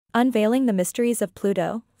Unveiling the Mysteries of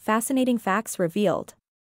Pluto, Fascinating Facts Revealed.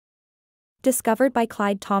 Discovered by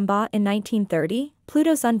Clyde Tombaugh in 1930,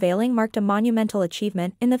 Pluto's unveiling marked a monumental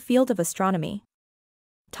achievement in the field of astronomy.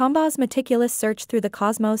 Tombaugh's meticulous search through the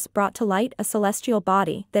cosmos brought to light a celestial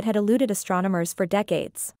body that had eluded astronomers for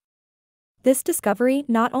decades. This discovery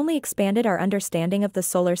not only expanded our understanding of the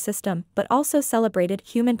solar system but also celebrated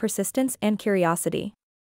human persistence and curiosity.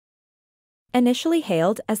 Initially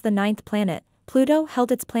hailed as the ninth planet, Pluto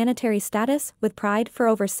held its planetary status with pride for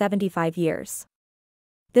over 75 years.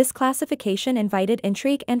 This classification invited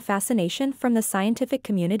intrigue and fascination from the scientific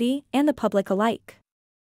community and the public alike.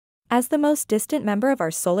 As the most distant member of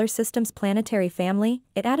our solar system's planetary family,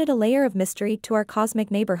 it added a layer of mystery to our cosmic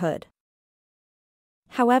neighborhood.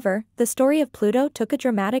 However, the story of Pluto took a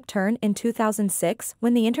dramatic turn in 2006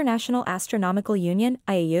 when the International Astronomical Union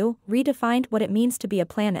 (IAU) redefined what it means to be a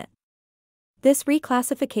planet. This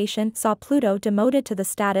reclassification saw Pluto demoted to the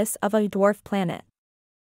status of a dwarf planet.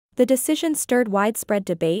 The decision stirred widespread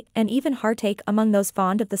debate and even heartache among those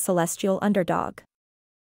fond of the celestial underdog.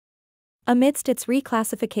 Amidst its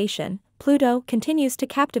reclassification, Pluto continues to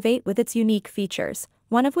captivate with its unique features,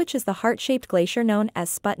 one of which is the heart-shaped glacier known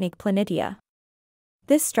as Sputnik Planitia.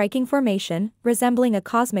 This striking formation, resembling a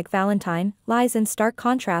cosmic valentine, lies in stark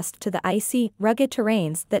contrast to the icy, rugged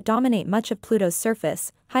terrains that dominate much of Pluto's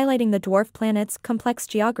surface, highlighting the dwarf planet's complex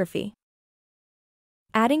geography.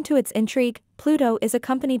 Adding to its intrigue, Pluto is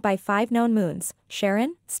accompanied by 5 known moons: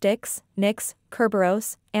 Charon, Styx, Nix,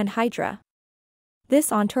 Kerberos, and Hydra.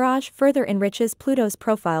 This entourage further enriches Pluto's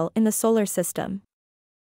profile in the solar system.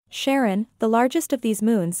 Charon, the largest of these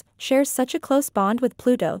moons, shares such a close bond with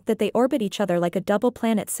Pluto that they orbit each other like a double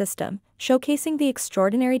planet system, showcasing the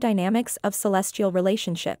extraordinary dynamics of celestial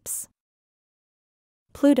relationships.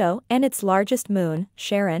 Pluto and its largest moon,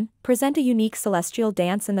 Charon, present a unique celestial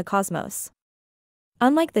dance in the cosmos.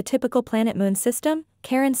 Unlike the typical planet-moon system,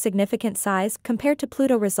 Charon's significant size compared to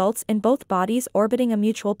Pluto results in both bodies orbiting a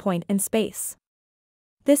mutual point in space.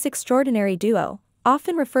 This extraordinary duo,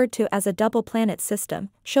 often referred to as a double planet system,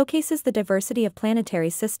 showcases the diversity of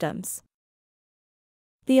planetary systems.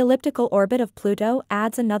 The elliptical orbit of Pluto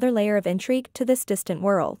adds another layer of intrigue to this distant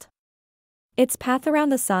world. Its path around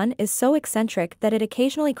the Sun is so eccentric that it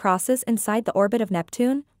occasionally crosses inside the orbit of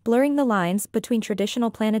Neptune, blurring the lines between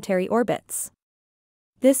traditional planetary orbits.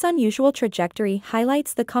 This unusual trajectory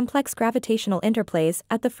highlights the complex gravitational interplays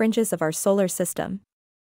at the fringes of our solar system.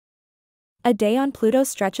 A day on Pluto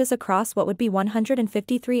stretches across what would be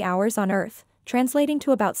 153 hours on Earth, translating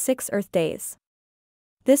to about 6 Earth days.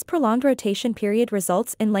 This prolonged rotation period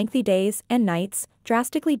results in lengthy days and nights,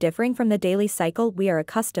 drastically differing from the daily cycle we are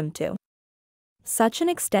accustomed to. Such an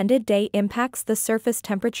extended day impacts the surface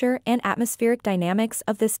temperature and atmospheric dynamics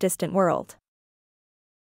of this distant world.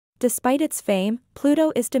 Despite its fame,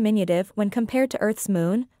 Pluto is diminutive when compared to Earth's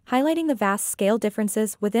moon, highlighting the vast scale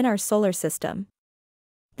differences within our solar system.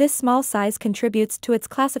 This small size contributes to its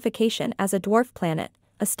classification as a dwarf planet,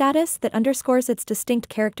 a status that underscores its distinct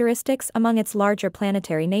characteristics among its larger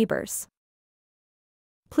planetary neighbors.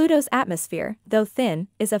 Pluto's atmosphere, though thin,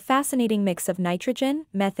 is a fascinating mix of nitrogen,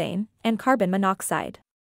 methane, and carbon monoxide.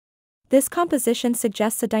 This composition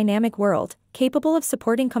suggests a dynamic world, capable of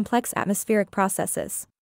supporting complex atmospheric processes.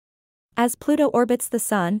 As Pluto orbits the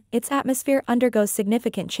Sun, its atmosphere undergoes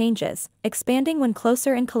significant changes, expanding when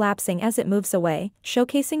closer and collapsing as it moves away,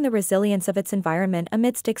 showcasing the resilience of its environment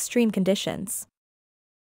amidst extreme conditions.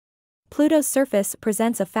 Pluto's surface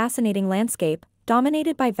presents a fascinating landscape,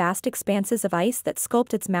 dominated by vast expanses of ice that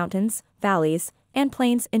sculpt its mountains, valleys, and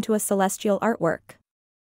plains into a celestial artwork.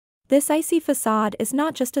 This icy facade is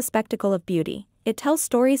not just a spectacle of beauty, it tells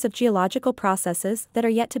stories of geological processes that are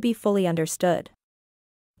yet to be fully understood.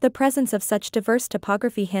 The presence of such diverse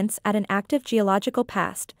topography hints at an active geological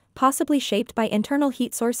past, possibly shaped by internal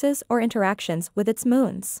heat sources or interactions with its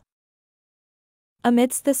moons.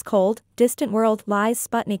 Amidst this cold, distant world lies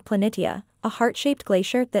Sputnik Planitia, a heart-shaped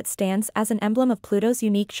glacier that stands as an emblem of Pluto's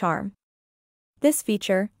unique charm. This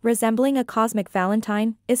feature, resembling a cosmic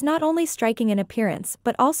valentine, is not only striking in appearance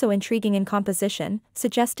but also intriguing in composition,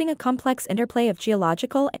 suggesting a complex interplay of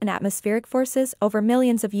geological and atmospheric forces over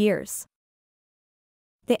millions of years.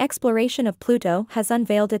 The exploration of Pluto has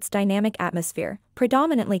unveiled its dynamic atmosphere,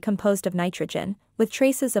 predominantly composed of nitrogen, with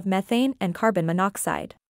traces of methane and carbon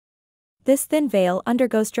monoxide. This thin veil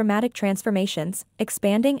undergoes dramatic transformations,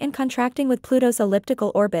 expanding and contracting with Pluto's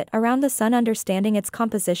elliptical orbit around the Sun. Understanding its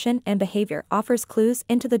composition and behavior offers clues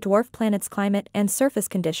into the dwarf planet's climate and surface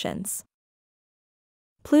conditions.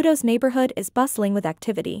 Pluto's neighborhood is bustling with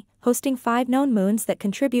activity, hosting 5 known moons that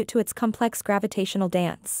contribute to its complex gravitational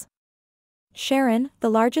dance. Charon, the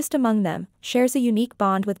largest among them, shares a unique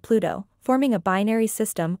bond with Pluto, forming a binary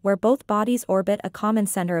system where both bodies orbit a common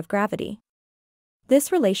center of gravity.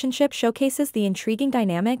 This relationship showcases the intriguing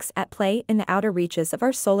dynamics at play in the outer reaches of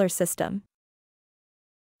our solar system.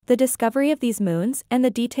 The discovery of these moons and the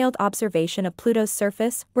detailed observation of Pluto's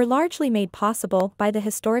surface were largely made possible by the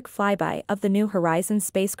historic flyby of the New Horizons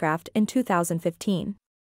spacecraft in 2015.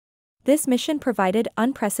 This mission provided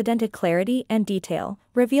unprecedented clarity and detail,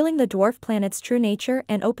 revealing the dwarf planet's true nature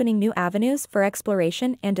and opening new avenues for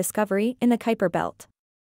exploration and discovery in the Kuiper Belt.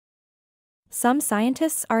 Some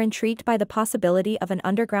scientists are intrigued by the possibility of an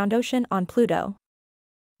underground ocean on Pluto.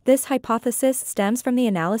 This hypothesis stems from the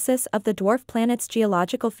analysis of the dwarf planet's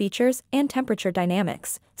geological features and temperature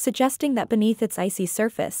dynamics, suggesting that beneath its icy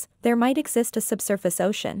surface, there might exist a subsurface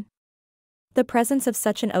ocean. The presence of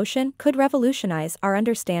such an ocean could revolutionize our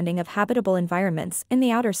understanding of habitable environments in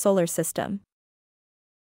the outer solar system.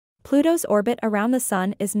 Pluto's orbit around the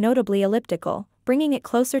Sun is notably elliptical, bringing it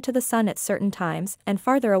closer to the Sun at certain times and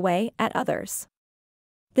farther away at others.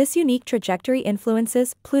 This unique trajectory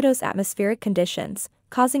influences Pluto's atmospheric conditions,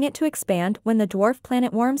 causing it to expand when the dwarf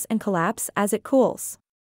planet warms and collapse as it cools.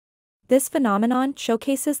 This phenomenon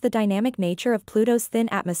showcases the dynamic nature of Pluto's thin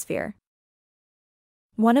atmosphere.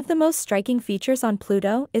 One of the most striking features on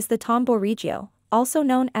Pluto is the Tombaugh Regio, also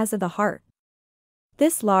known as the Heart.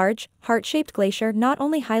 This large, heart-shaped glacier not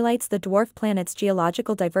only highlights the dwarf planet's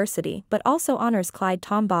geological diversity but also honors Clyde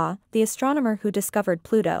Tombaugh, the astronomer who discovered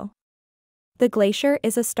Pluto. The glacier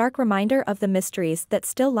is a stark reminder of the mysteries that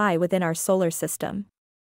still lie within our solar system.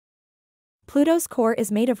 Pluto's core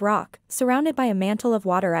is made of rock, surrounded by a mantle of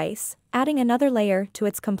water ice, adding another layer to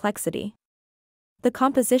its complexity. The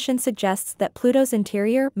composition suggests that Pluto's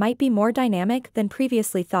interior might be more dynamic than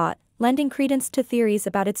previously thought, lending credence to theories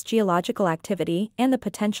about its geological activity and the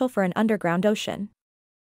potential for an underground ocean.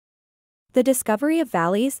 The discovery of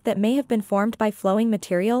valleys that may have been formed by flowing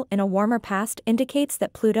material in a warmer past indicates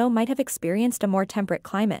that Pluto might have experienced a more temperate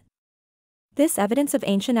climate. This evidence of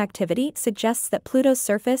ancient activity suggests that Pluto's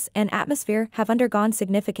surface and atmosphere have undergone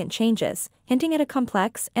significant changes, hinting at a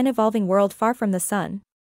complex and evolving world far from the Sun.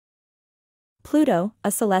 Pluto,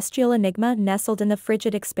 a celestial enigma nestled in the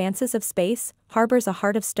frigid expanses of space, harbors a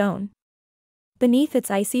heart of stone. Beneath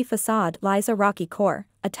its icy facade lies a rocky core,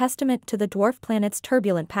 a testament to the dwarf planet's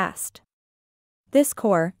turbulent past. This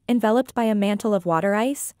core, enveloped by a mantle of water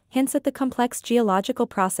ice, hints at the complex geological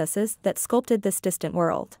processes that sculpted this distant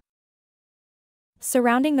world.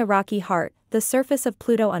 Surrounding the rocky heart, the surface of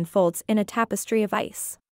Pluto unfolds in a tapestry of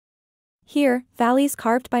ice. Here, valleys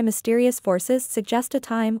carved by mysterious forces suggest a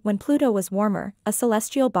time when Pluto was warmer, a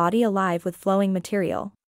celestial body alive with flowing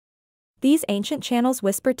material. These ancient channels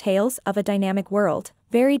whisper tales of a dynamic world,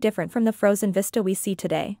 very different from the frozen vista we see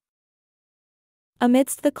today.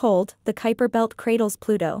 Amidst the cold, the Kuiper Belt cradles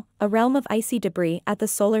Pluto, a realm of icy debris at the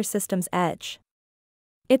solar system's edge.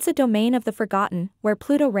 It's a domain of the forgotten, where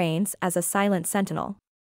Pluto reigns as a silent sentinel.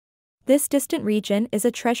 This distant region is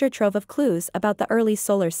a treasure trove of clues about the early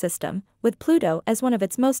solar system, with Pluto as one of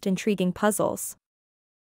its most intriguing puzzles.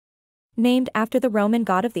 Named after the Roman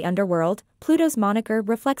god of the underworld, Pluto's moniker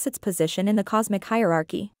reflects its position in the cosmic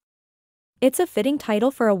hierarchy. It's a fitting title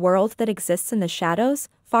for a world that exists in the shadows,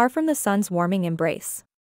 far from the sun's warming embrace.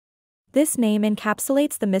 This name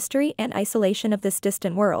encapsulates the mystery and isolation of this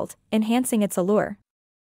distant world, enhancing its allure.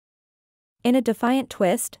 In a defiant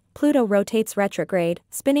twist, Pluto rotates retrograde,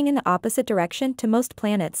 spinning in the opposite direction to most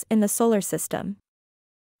planets in the solar system.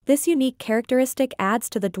 This unique characteristic adds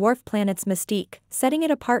to the dwarf planet's mystique, setting it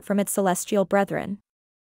apart from its celestial brethren.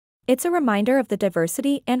 It's a reminder of the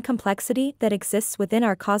diversity and complexity that exists within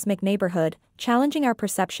our cosmic neighborhood, challenging our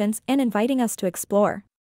perceptions and inviting us to explore.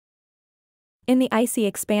 In the icy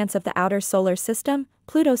expanse of the outer solar system,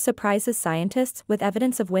 Pluto surprises scientists with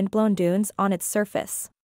evidence of windblown dunes on its surface.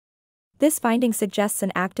 This finding suggests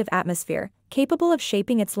an active atmosphere, capable of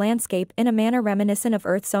shaping its landscape in a manner reminiscent of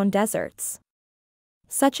Earth's own deserts.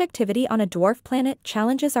 Such activity on a dwarf planet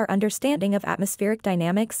challenges our understanding of atmospheric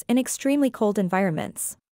dynamics in extremely cold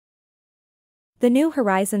environments. The New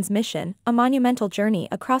Horizons mission, a monumental journey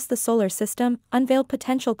across the solar system, unveiled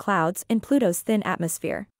potential clouds in Pluto's thin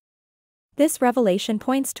atmosphere. This revelation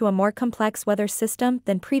points to a more complex weather system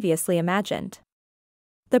than previously imagined.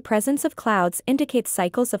 The presence of clouds indicates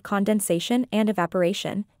cycles of condensation and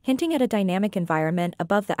evaporation, hinting at a dynamic environment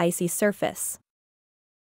above the icy surface.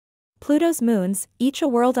 Pluto's moons, each a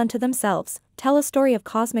world unto themselves, tell a story of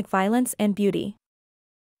cosmic violence and beauty.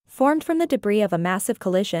 Formed from the debris of a massive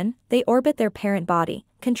collision, they orbit their parent body,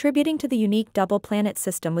 contributing to the unique double-planet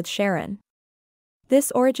system with Charon. This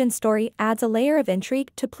origin story adds a layer of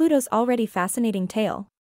intrigue to Pluto's already fascinating tale.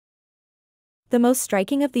 The most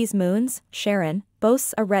striking of these moons, Charon,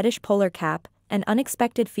 boasts a reddish polar cap, an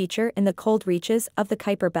unexpected feature in the cold reaches of the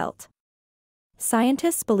Kuiper Belt.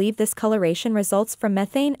 Scientists believe this coloration results from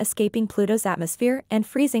methane escaping Pluto's atmosphere and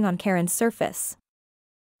freezing on Charon's surface.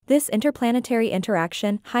 This interplanetary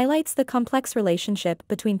interaction highlights the complex relationship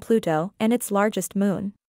between Pluto and its largest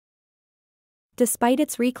moon. Despite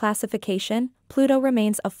its reclassification, Pluto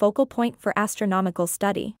remains a focal point for astronomical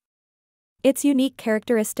study. Its unique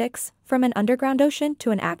characteristics, from an underground ocean to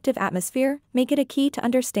an active atmosphere, make it a key to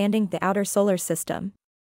understanding the outer solar system.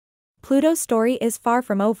 Pluto's story is far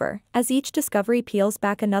from over, as each discovery peels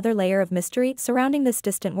back another layer of mystery surrounding this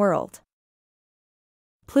distant world.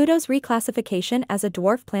 Pluto's reclassification as a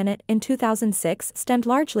dwarf planet in 2006 stemmed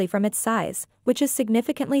largely from its size, which is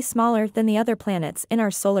significantly smaller than the other planets in our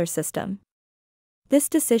solar system. This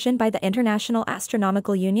decision by the International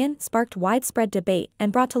Astronomical Union sparked widespread debate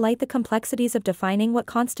and brought to light the complexities of defining what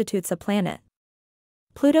constitutes a planet.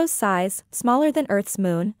 Pluto's size, smaller than Earth's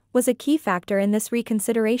moon, was a key factor in this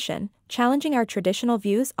reconsideration, challenging our traditional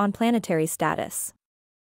views on planetary status.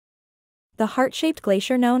 The heart-shaped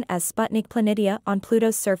glacier known as Sputnik Planitia on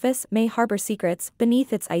Pluto's surface may harbor secrets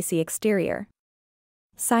beneath its icy exterior.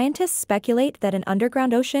 Scientists speculate that an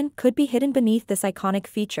underground ocean could be hidden beneath this iconic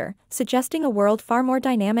feature, suggesting a world far more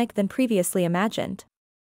dynamic than previously imagined.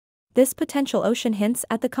 This potential ocean hints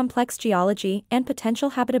at the complex geology and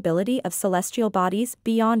potential habitability of celestial bodies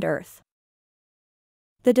beyond Earth.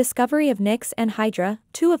 The discovery of Nix and Hydra,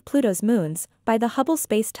 two of Pluto's moons, by the Hubble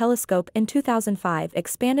Space Telescope in 2005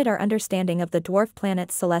 expanded our understanding of the dwarf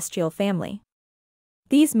planet's celestial family.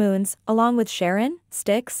 These moons, along with Charon,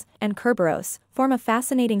 Styx, and Kerberos, form a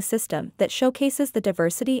fascinating system that showcases the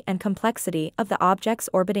diversity and complexity of the objects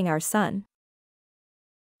orbiting our Sun.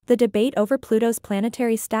 The debate over Pluto's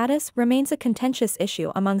planetary status remains a contentious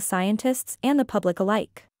issue among scientists and the public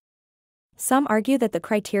alike. Some argue that the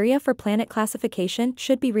criteria for planet classification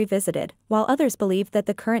should be revisited, while others believe that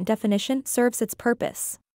the current definition serves its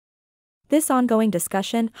purpose. This ongoing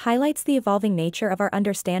discussion highlights the evolving nature of our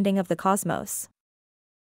understanding of the cosmos.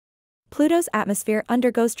 Pluto's atmosphere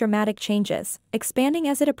undergoes dramatic changes, expanding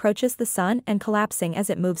as it approaches the Sun and collapsing as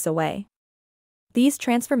it moves away. These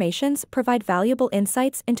transformations provide valuable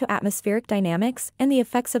insights into atmospheric dynamics and the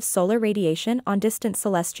effects of solar radiation on distant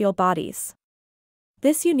celestial bodies.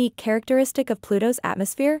 This unique characteristic of Pluto's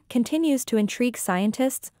atmosphere continues to intrigue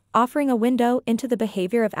scientists, offering a window into the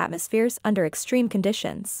behavior of atmospheres under extreme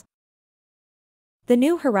conditions. The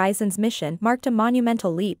New Horizons mission marked a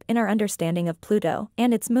monumental leap in our understanding of Pluto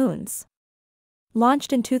and its moons.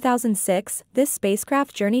 Launched in 2006, this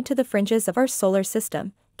spacecraft journeyed to the fringes of our solar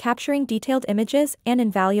system, capturing detailed images and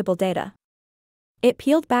invaluable data. It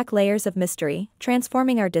peeled back layers of mystery,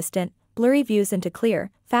 transforming our distant, blurry views into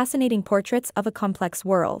clear, fascinating portraits of a complex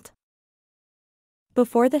world.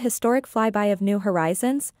 Before the historic flyby of New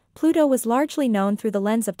Horizons, Pluto was largely known through the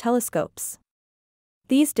lens of telescopes.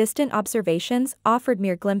 These distant observations offered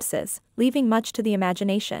mere glimpses, leaving much to the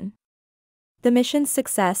imagination. The mission's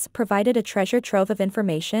success provided a treasure trove of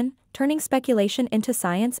information, turning speculation into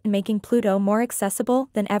science and making Pluto more accessible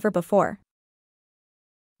than ever before.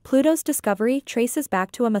 Pluto's discovery traces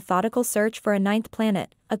back to a methodical search for a ninth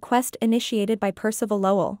planet, a quest initiated by Percival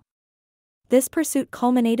Lowell. This pursuit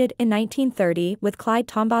culminated in 1930 with Clyde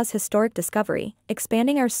Tombaugh's historic discovery,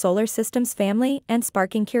 expanding our solar system's family and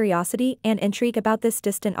sparking curiosity and intrigue about this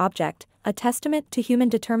distant object, a testament to human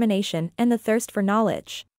determination and the thirst for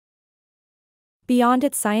knowledge. Beyond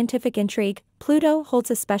its scientific intrigue, Pluto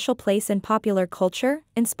holds a special place in popular culture,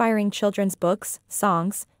 inspiring children's books,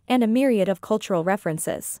 songs, and a myriad of cultural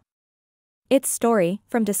references. Its story,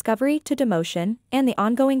 from discovery to demotion, and the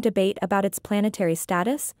ongoing debate about its planetary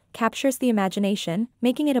status, captures the imagination,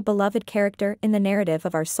 making it a beloved character in the narrative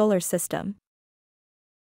of our solar system.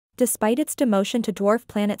 Despite its demotion to dwarf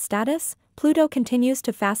planet status, Pluto continues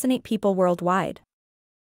to fascinate people worldwide.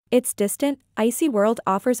 Its distant, icy world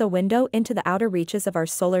offers a window into the outer reaches of our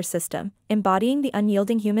solar system, embodying the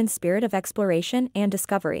unyielding human spirit of exploration and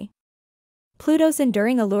discovery. Pluto's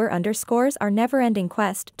enduring allure underscores our never-ending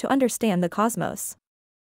quest to understand the cosmos.